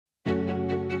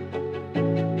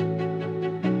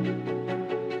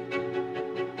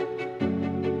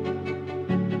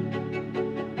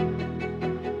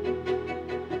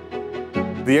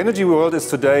The energy world is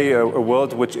today a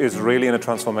world which is really in a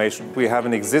transformation. We have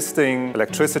an existing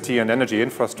electricity and energy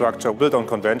infrastructure built on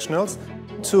conventionals.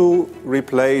 To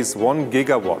replace 1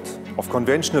 gigawatt of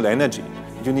conventional energy,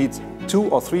 you need 2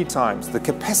 or 3 times the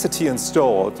capacity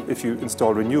installed if you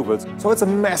install renewables. So it's a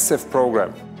massive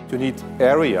program. You need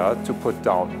area to put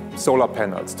down solar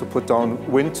panels, to put down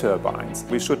wind turbines.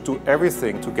 We should do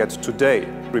everything to get today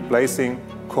replacing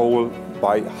coal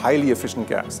by highly efficient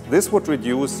gas. This would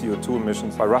reduce CO2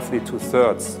 emissions by roughly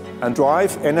 2/3 and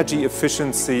drive energy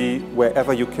efficiency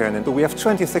wherever you can. And we have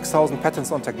 26,000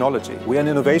 patents on technology. We are an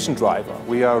innovation driver.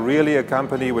 We are really a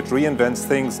company which reinvents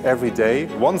things every day.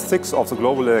 1/6 of the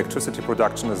global electricity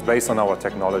production is based on our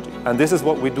technology. And this is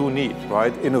what we do need,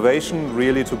 right? Innovation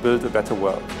really to build a better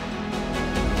world.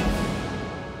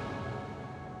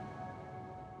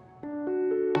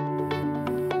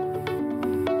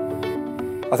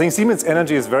 I think Siemens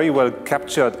Energy is very well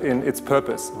captured in its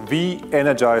purpose. We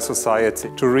energize society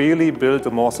to really build a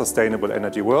more sustainable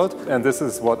energy world. And this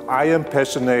is what I am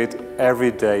passionate every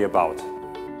day about.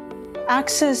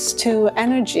 Access to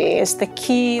energy is the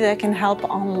key that can help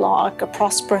unlock a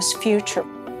prosperous future.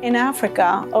 In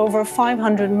Africa, over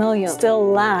 500 million still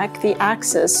lack the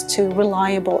access to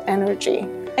reliable energy.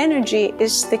 Energy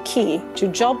is the key to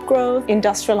job growth,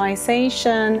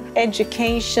 industrialization,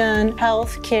 education,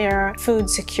 healthcare, food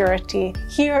security.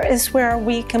 Here is where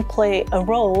we can play a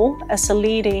role as a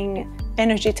leading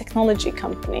energy technology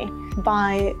company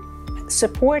by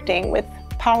supporting with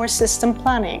power system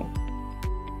planning.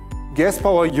 Gas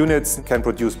power units can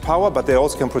produce power, but they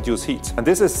also can produce heat. And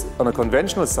this is, on a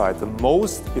conventional side, the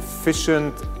most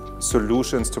efficient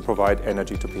solutions to provide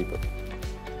energy to people.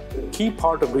 The key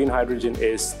part of green hydrogen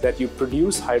is that you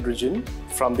produce hydrogen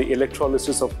from the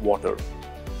electrolysis of water.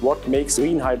 What makes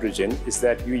green hydrogen is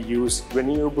that you use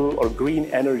renewable or green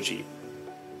energy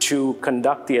to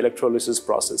conduct the electrolysis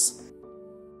process.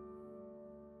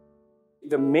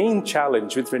 The main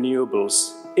challenge with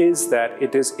renewables is that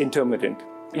it is intermittent.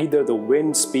 Either the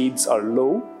wind speeds are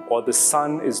low or the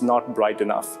sun is not bright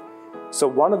enough. So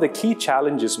one of the key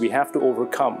challenges we have to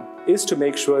overcome is to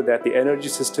make sure that the energy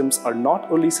systems are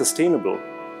not only sustainable,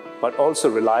 but also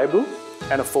reliable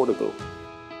and affordable.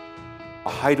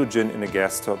 Hydrogen in a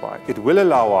gas turbine. It will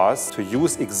allow us to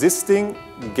use existing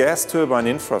gas turbine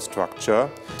infrastructure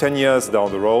 10 years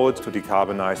down the road to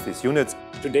decarbonize these units.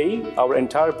 Today, our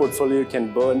entire portfolio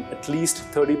can burn at least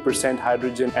 30%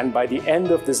 hydrogen, and by the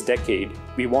end of this decade,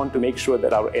 we want to make sure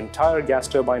that our entire gas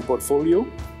turbine portfolio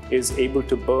is able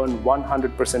to burn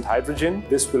 100% hydrogen.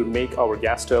 This will make our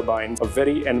gas turbines a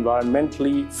very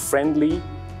environmentally friendly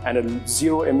and a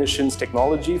zero emissions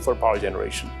technology for power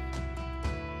generation.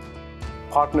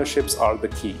 Partnerships are the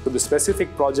key. So the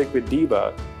specific project with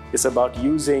DEVA is about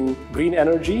using green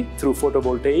energy through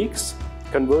photovoltaics,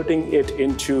 converting it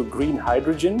into green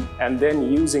hydrogen, and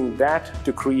then using that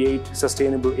to create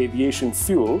sustainable aviation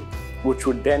fuel, which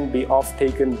would then be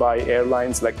off-taken by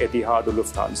airlines like Etihad or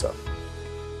Lufthansa.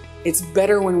 It's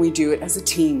better when we do it as a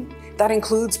team. That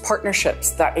includes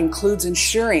partnerships, that includes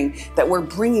ensuring that we're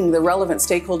bringing the relevant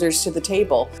stakeholders to the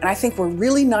table. And I think we're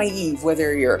really naive,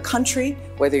 whether you're a country,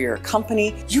 whether you're a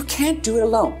company, you can't do it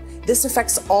alone. This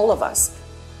affects all of us.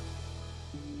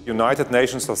 United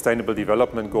Nations Sustainable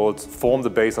Development Goals form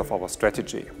the base of our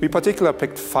strategy. We particularly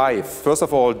picked 5. First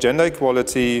of all, gender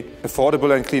equality,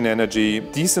 affordable and clean energy,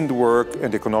 decent work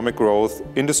and economic growth,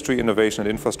 industry, innovation and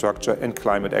infrastructure, and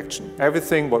climate action.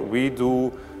 Everything what we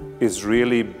do is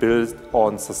really built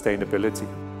on sustainability.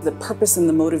 The purpose and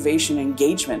the motivation and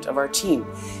engagement of our team,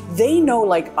 they know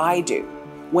like I do.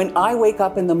 When I wake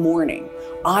up in the morning,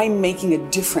 I'm making a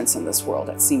difference in this world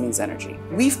at Siemens Energy.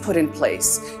 We've put in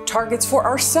place targets for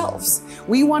ourselves.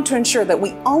 We want to ensure that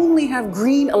we only have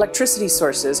green electricity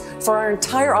sources for our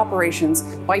entire operations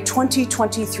by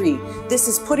 2023. This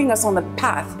is putting us on the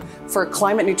path for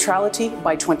climate neutrality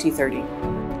by 2030.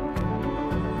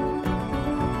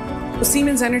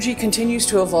 Siemens Energy continues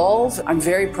to evolve. I'm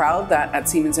very proud that at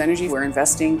Siemens Energy we're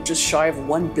investing just shy of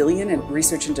 $1 billion in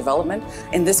research and development,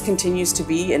 and this continues to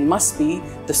be and must be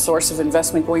the source of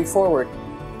investment going forward.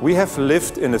 We have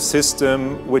lived in a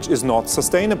system which is not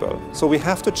sustainable, so we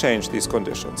have to change these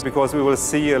conditions because we will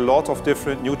see a lot of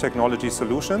different new technology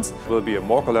solutions. It will be a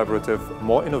more collaborative,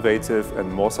 more innovative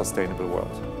and more sustainable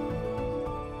world.